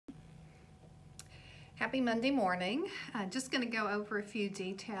Happy Monday morning. Just going to go over a few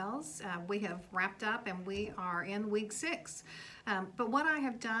details. We have wrapped up and we are in week 6. But what I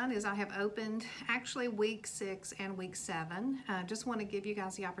have done is I have opened actually week 6 and week 7. Just want to give you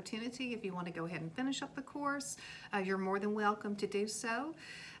guys the opportunity, if you want to go ahead and finish up the course, you're more than welcome to do so.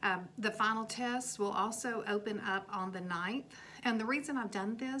 The final test will also open up on the 9th. And the reason I've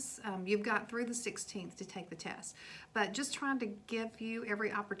done this, you've got through the 16th to take the test, but just trying to give you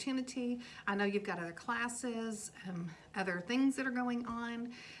every opportunity. I know you've got other classes, other things that are going on,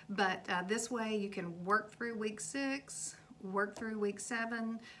 but this way you can work through week 6, work through week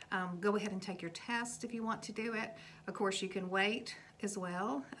 7, go ahead and take your test if you want to do it. Of course, you can wait as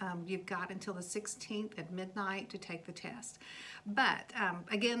well. You've got until the 16th at midnight to take the test. But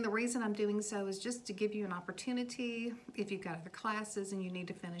again, the reason I'm doing so is just to give you an opportunity, if you've got other classes and you need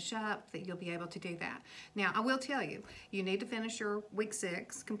to finish up, that you'll be able to do that. Now, I will tell you, you need to finish your week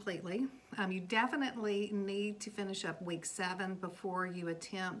 6 completely. You definitely need to finish up week 7 before you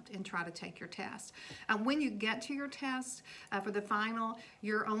attempt and try to take your test. When you get to your test for the final,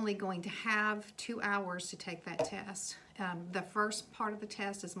 you're only going to have 2 hours to take that test. The first part of the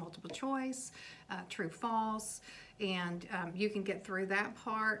test is multiple choice, true, false, and you can get through that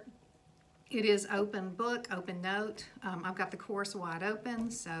part. It is open book, open note. I've got the course wide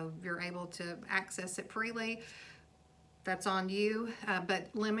open, so you're able to access it freely. That's on you, but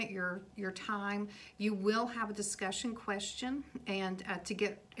limit your time. You will have a discussion question, and to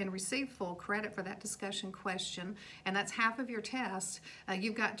get and receive full credit for that discussion question, and that's half of your test,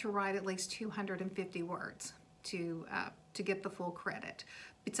 you've got to write at least 250 words to get the full credit.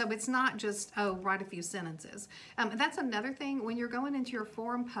 So it's not just, oh, write a few sentences. That's another thing. When you're going into your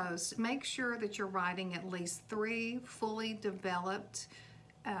forum post, make sure that you're writing at least 3 fully developed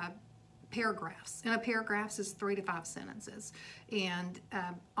paragraphs. And a paragraph is 3 to 5 sentences. And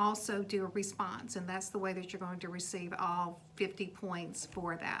also do a response, and that's the way that you're going to receive all 50 points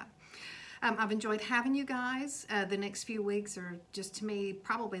for that. I've enjoyed having you guys. The next few weeks are just, to me,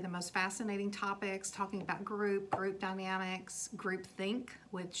 probably the most fascinating topics, talking about group dynamics, group think,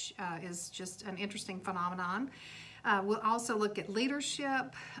 which is just an interesting phenomenon. We'll also look at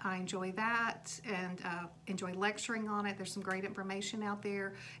leadership. I enjoy that and enjoy lecturing on it. There's some great information out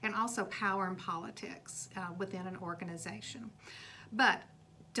there. And also power and politics within an organization. But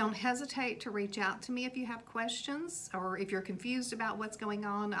don't hesitate to reach out to me if you have questions, or if you're confused about what's going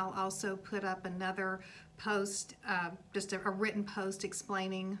on. I'll also put up another post, just a written post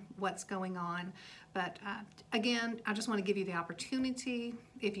explaining what's going on. But again, I just want to give you the opportunity.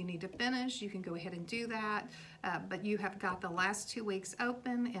 If you need to finish, you can go ahead and do that. But you have got the last 2 weeks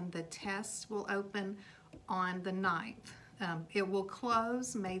open, and the tests will open on the 9th. It will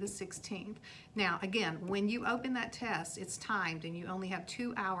close May the 16th. Now, again, when you open that test, it's timed, and you only have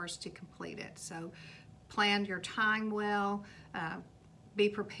 2 hours to complete it. So plan your time well, be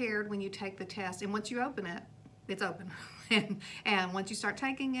prepared when you take the test, and once you open it, it's open. and once you start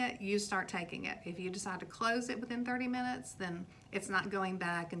taking it, you start taking it. If you decide to close it within 30 minutes, then it's not going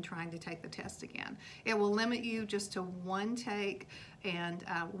back and trying to take the test again. It will limit you just to 1 take and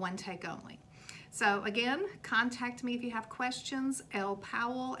 1 take only. So again, contact me if you have questions,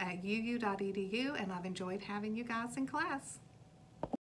 lpowell@uu.edu, and I've enjoyed having you guys in class.